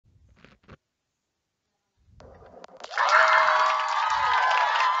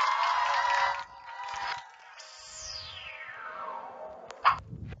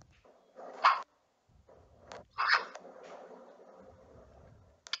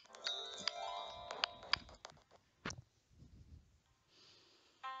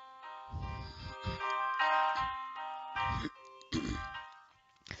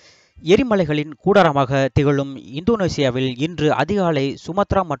எரிமலைகளின் கூடாரமாக திகழும் இந்தோனேசியாவில் இன்று அதிகாலை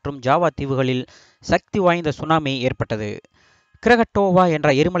சுமத்ரா மற்றும் ஜாவா தீவுகளில் சக்தி வாய்ந்த சுனாமி ஏற்பட்டது. கிரகட்டோவா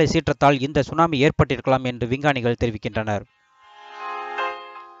என்ற எரிமலை சீற்றத்தால் இந்த சுனாமி ஏற்பட்டிருக்கலாம் என்று விஞ்ஞானிகள் தெரிவிக்கின்றனர்.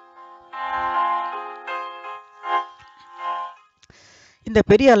 இந்த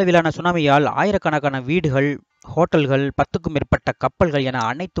பெரிய அளவிலான சுனாமியால் ஆயிரக்கணக்கான வீடுகள், ஹோட்டல்கள், 10க்கும் மேற்பட்ட கப்பல்கள் என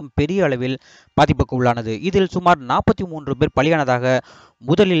அனைத்தும் பெரிய அளவில் பாதிப்புக்கு உள்ளானது. இதில் சுமார் 43 பேர் பலியானதாக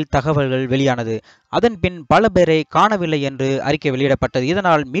முதலில் தகவல்கள் வெளியானது. அதன்பின் பல பேரை காணவில்லை என்று அறிக்கை வெளியிடப்பட்டது.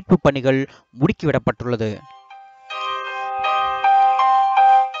 இதனால் மீட்பு பணிகள் முடுக்கிவிடப்பட்டுள்ளது.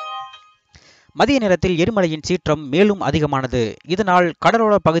 மதிய நேரத்தில் எரிமலையின் சீற்றம் மேலும் அதிகமானது. இதனால்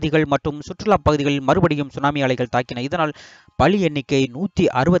கடலோர பகுதிகள் மற்றும் சுற்றுலா பகுதிகளில் மறுபடியும் சுனாமி அலைகள் தாக்கின. இதனால் பலி எண்ணிக்கை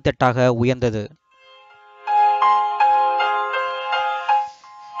 168ஆக உயர்ந்தது.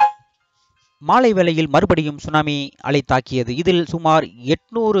 மாலை வேளையில் மறுபடியும் சுனாமி அலை தாக்கியது. இதில் சுமார்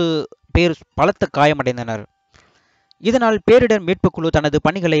 800 பேர் பலத்த காயமடைந்தனர். இதனால் பேரிடர் மீட்புக்குழு தனது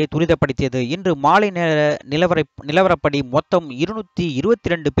பணிகளை துரிதப்படுத்தியது. இன்று மாலை நிலவரப்படி மொத்தம்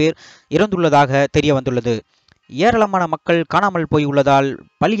 222 பேர் இறந்துள்ளதாக தெரிய வந்துள்ளது. ஏராளமான மக்கள் காணாமல் போயுள்ளதால்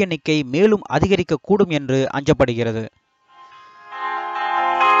பலி எண்ணிக்கை மேலும் அதிகரிக்கக்கூடும் என்று அஞ்சப்படுகிறது.